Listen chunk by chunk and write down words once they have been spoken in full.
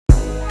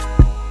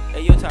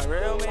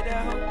Tyrell made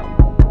that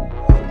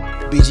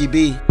hoe.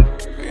 BGB,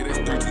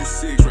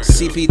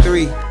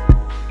 CP3,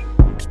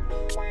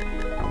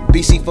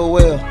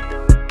 BC4L.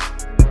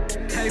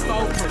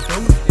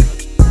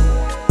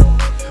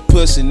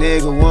 Pussy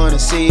nigga wanna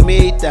see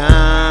me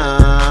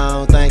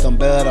down. Think I'm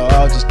better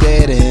off just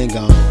dead and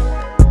gone.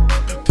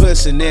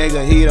 Pussy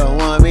nigga, he don't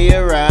want me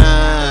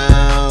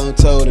around.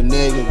 Told a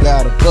nigga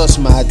gotta bust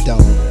my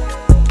dome.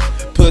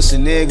 Pussy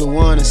nigga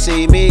wanna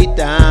see me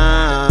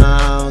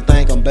down.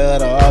 Think I'm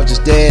better off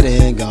just dead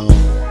and gone.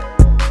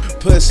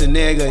 Pussy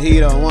nigga, he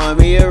don't want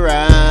me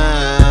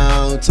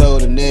around.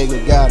 Told a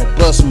nigga gotta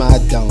bust my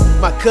dome.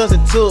 My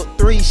cousin took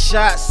 3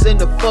 shots in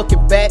the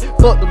fucking back.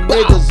 Fuck them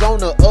niggas on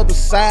the other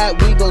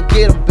side, we gon'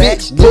 get them back.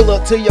 Pull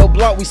up to your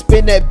block, we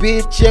spin that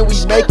bitch and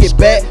we make it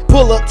back.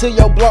 Pull up to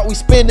your block, we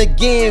spin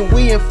again,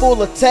 we in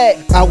full attack.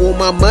 I want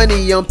my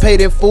money, I'm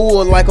paid in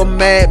full like a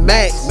Mad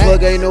Max.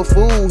 Plug ain't no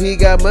fool, he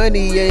got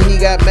money and he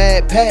got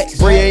mad packs.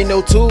 Bray ain't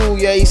no tool,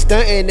 yeah he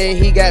stuntin' and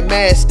he got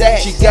mad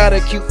stacks. She got a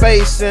cute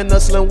face and a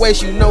slim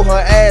waist, you know her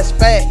ass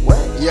fat.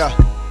 Yeah.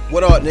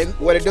 What up, nigga?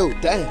 What it do?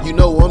 Damn. You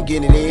know I'm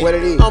getting in. What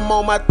it is? I'm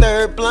on my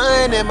 3rd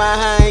blind and my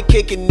high ain't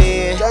kicking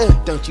in.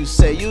 Damn. Don't you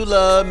say you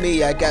love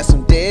me, I got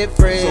some dead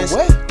friends. So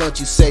what? Don't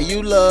you say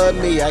you love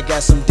me, I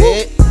got some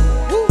dead.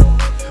 Woo.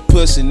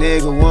 Pussy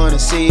nigga wanna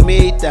see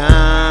me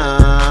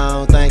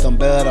down. Think I'm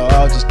better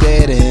off just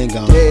dead and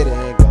gone. Dead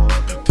and gone.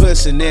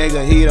 Pussy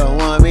nigga, he don't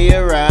want me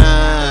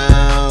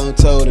around.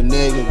 Told a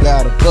nigga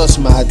gotta bust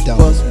my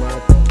dome.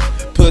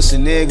 Pussy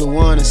nigga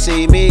wanna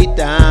see me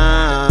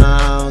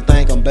down.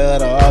 Think I'm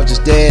better off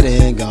just dead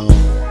and gone.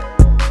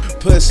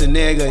 Pussy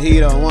nigga, he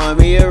don't want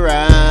me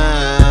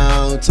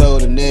around.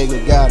 Told a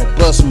nigga gotta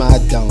bust my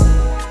dome.